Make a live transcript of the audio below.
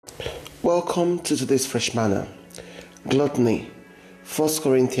Welcome to today's Fresh Manna. Gluttony, 1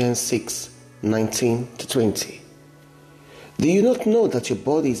 Corinthians 6, 19 to 20. Do you not know that your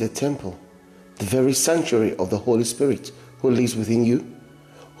body is a temple, the very sanctuary of the Holy Spirit who lives within you,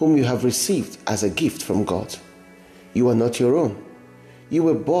 whom you have received as a gift from God? You are not your own. You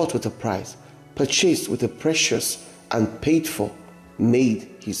were bought with a price, purchased with a precious and paid for, made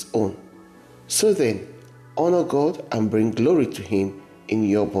his own. So then, honor God and bring glory to him in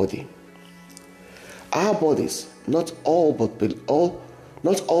your body. Our bodies, not all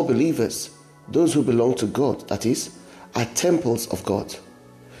believers, those who belong to God, that is, are temples of God,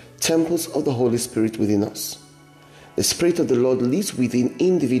 temples of the Holy Spirit within us. The Spirit of the Lord lives within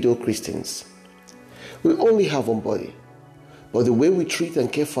individual Christians. We only have one body, but the way we treat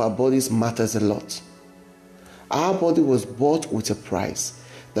and care for our bodies matters a lot. Our body was bought with a price.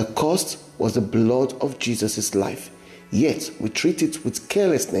 The cost was the blood of Jesus' life, yet we treat it with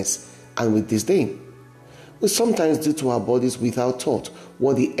carelessness and with disdain. We sometimes do to our bodies without thought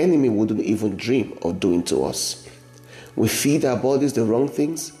what the enemy wouldn't even dream of doing to us. We feed our bodies the wrong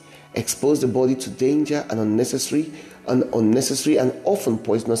things, expose the body to danger and unnecessary and often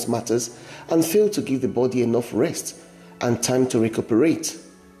poisonous matters, and fail to give the body enough rest and time to recuperate.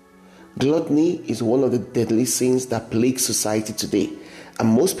 Gluttony is one of the deadly sins that plague society today, and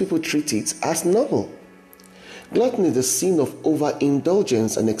most people treat it as normal. Gluttony is the sin of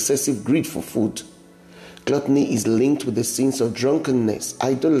overindulgence and excessive greed for food. Gluttony is linked with the sins of drunkenness,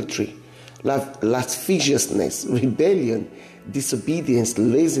 idolatry, lasciviousness, rebellion, disobedience,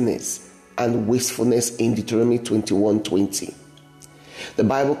 laziness, and wastefulness in Deuteronomy 21:20. The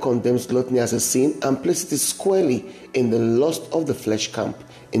Bible condemns gluttony as a sin and places it squarely in the lust of the flesh camp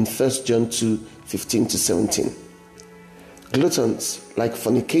in 1 John 2:15-17. Gluttons, like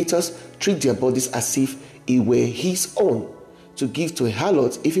fornicators, treat their bodies as if it were his own, to give to a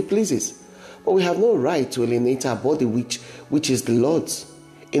harlot if he pleases. But we have no right to alienate our body, which is the Lord's.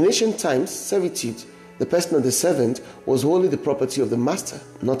 In ancient times, servitude, the person of the servant, was wholly the property of the master,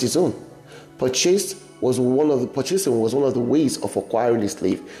 not his own. Purchasing was one of the ways of acquiring a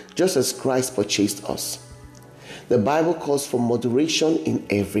slave, just as Christ purchased us. The Bible calls for moderation in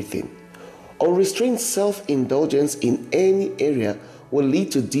everything. Unrestrained self-indulgence in any area will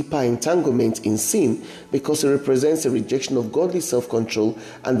lead to deeper entanglement in sin because it represents a rejection of godly self-control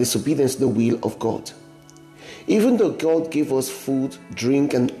and disobedience to the will of God. Even though God gave us food,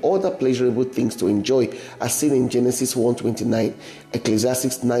 drink, and other pleasurable things to enjoy, as seen in Genesis 1:29,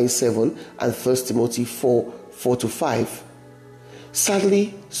 Ecclesiastes 9:7, and 1 Timothy 4:4-5,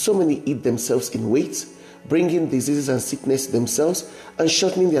 sadly, so many eat themselves in weight, bringing diseases and sickness to themselves and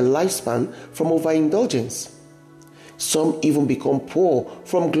shortening their lifespan from overindulgence. Some even become poor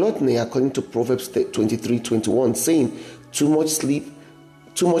from gluttony, according to Proverbs 23:21, saying, too much sleep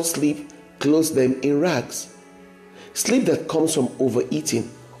clothes them in rags. Sleep that comes from overeating,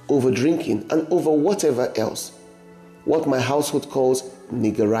 overdrinking, and over whatever else. What my household calls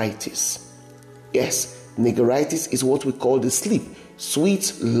niggeritis. Yes, niggeritis is what we call the sleep,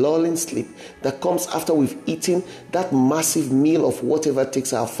 sweet, lulling sleep that comes after we've eaten that massive meal of whatever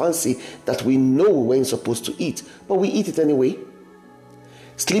takes our fancy that we know we weren't supposed to eat, but we eat it anyway.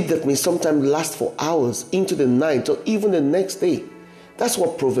 Sleep that may sometimes last for hours into the night or even the next day. That's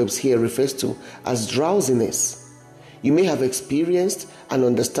what Proverbs here refers to as drowsiness. You may have experienced and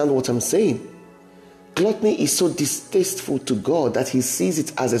understand what I'm saying. Gluttony is so distasteful to God that he sees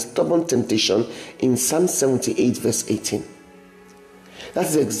it as a stubborn temptation in Psalm 78 verse 18. That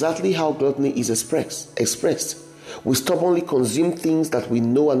is exactly how gluttony is expressed. We stubbornly consume things that we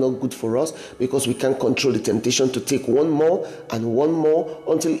know are not good for us because we can't control the temptation to take one more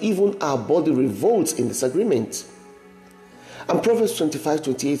until even our body revolts in disagreement. And Proverbs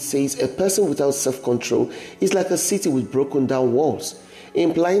 25:28 says, a person without self-control is like a city with broken down walls,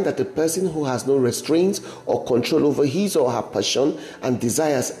 implying that a person who has no restraint or control over his or her passion and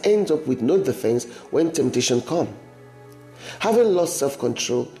desires ends up with no defense when temptation comes. Having lost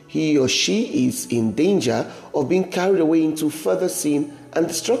self-control, he or she is in danger of being carried away into further sin and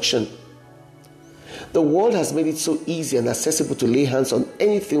destruction. The world has made it so easy and accessible to lay hands on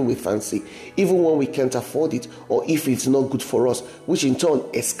anything we fancy, even when we can't afford it or if it's not good for us, which in turn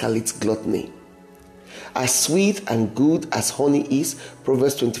escalates gluttony. As sweet and good as honey is,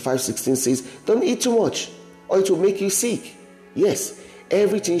 Proverbs 25:16 says, don't eat too much or it will make you sick. Yes,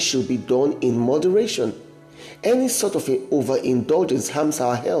 everything should be done in moderation. Any sort of overindulgence harms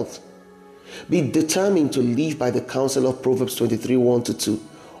our health. Be determined to live by the counsel of Proverbs 23:1-2.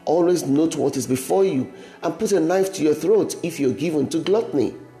 Always note what is before you and put a knife to your throat if you're given to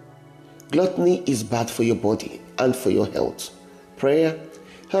gluttony. Gluttony is bad for your body and for your health. Prayer: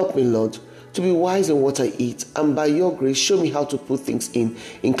 Help me, Lord, to be wise in what I eat, and by your grace, show me how to put things in,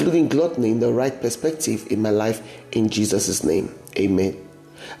 including gluttony, in the right perspective in my life, in Jesus' name. Amen.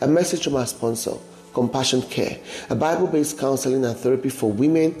 A message from our sponsor, Compassion Care, a Bible-based counseling and therapy for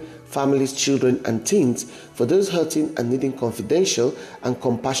women, families, children, and teens, for those hurting and needing confidential and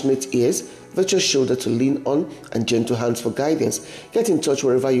compassionate ears, virtuous shoulder to lean on, and gentle hands for guidance. Get in touch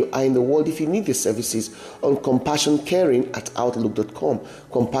wherever you are in the world if you need these services on compassioncaring@outlook.com,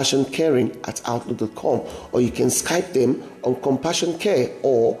 compassioncaring@outlook.com, or you can Skype them on Compassion Care,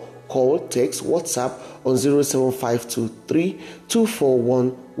 or call, text, WhatsApp on 07523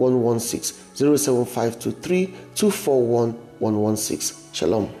 241 116, 07523 241 116.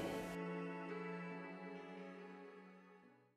 Shalom.